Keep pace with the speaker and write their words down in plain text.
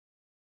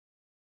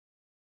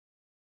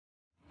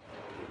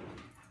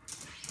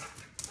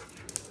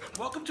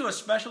Welcome to a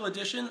special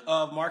edition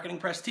of Marketing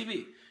Press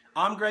TV.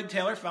 I'm Greg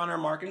Taylor, founder of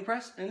Marketing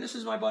Press, and this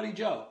is my buddy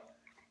Joe.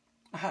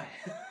 Hi.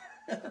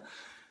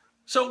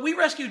 So we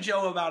rescued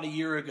Joe about a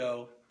year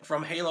ago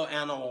from Halo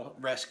Animal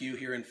Rescue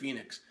here in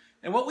Phoenix.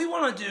 And what we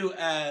want to do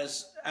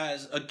as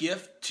a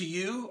gift to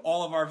you,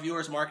 all of our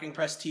viewers, Marketing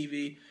Press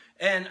TV,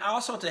 and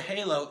also to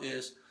Halo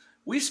is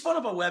we spun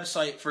up a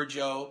website for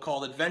Joe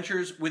called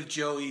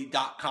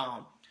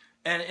adventureswithjoey.com.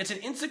 And it's an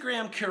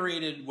Instagram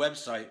curated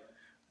website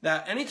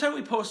that anytime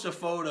we post a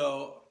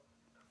photo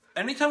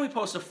to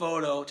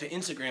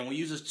Instagram, we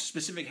use a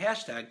specific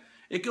hashtag,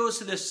 it goes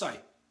to this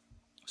site.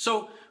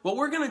 So what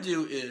we're going to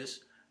do is,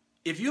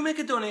 if you make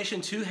a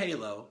donation to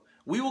Halo,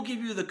 we will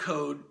give you the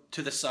code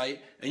to the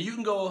site, and you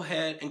can go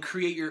ahead and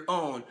create your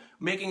own,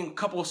 making a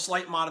couple of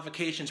slight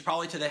modifications,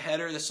 probably to the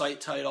header, the site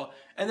title,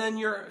 and then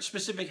your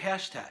specific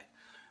hashtag.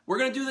 We're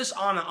going to do this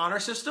on an honor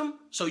system,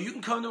 so you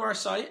can come to our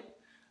site,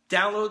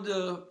 download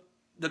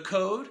the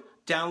code,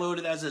 download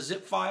it as a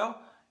zip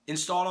file,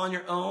 install it on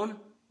your own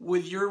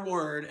with your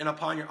word and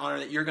upon your honor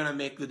that you're going to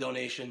make the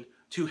donation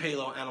to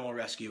Halo Animal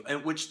Rescue,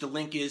 and which the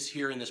link is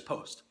here in this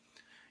post.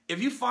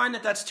 If you find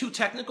that that's too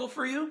technical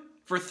for you,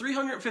 for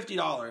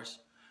 $350,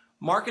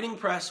 Marketing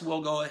Press will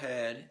go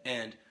ahead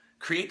and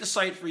create the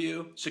site for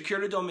you,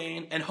 secure the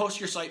domain, and host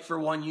your site for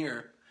 1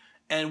 year.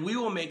 And we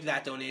will make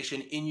that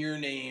donation in your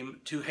name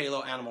to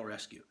Halo Animal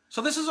Rescue.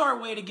 So this is our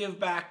way to give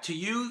back to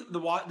you,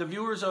 the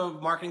viewers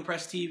of Marketing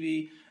Press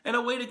TV, and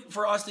a way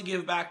for us to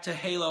give back to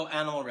Halo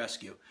Animal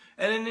Rescue.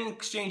 And in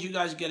exchange, you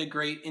guys get a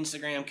great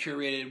Instagram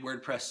curated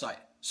WordPress site.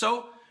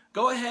 So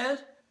go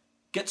ahead,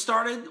 get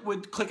started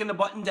with clicking the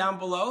button down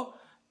below.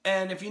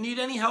 And if you need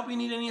any help, you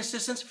need any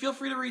assistance, feel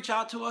free to reach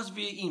out to us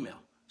via email.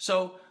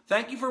 So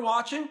thank you for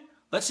watching.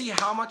 Let's see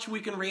how much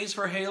we can raise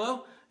for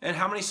Halo and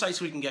how many sites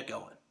we can get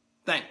going.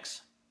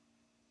 Thanks.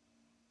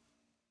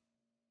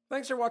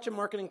 Thanks for watching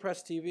Marketing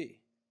Press TV.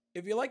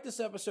 If you like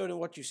this episode and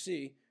what you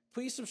see,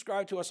 please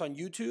subscribe to us on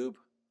YouTube,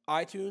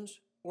 iTunes,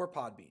 or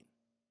Podbean.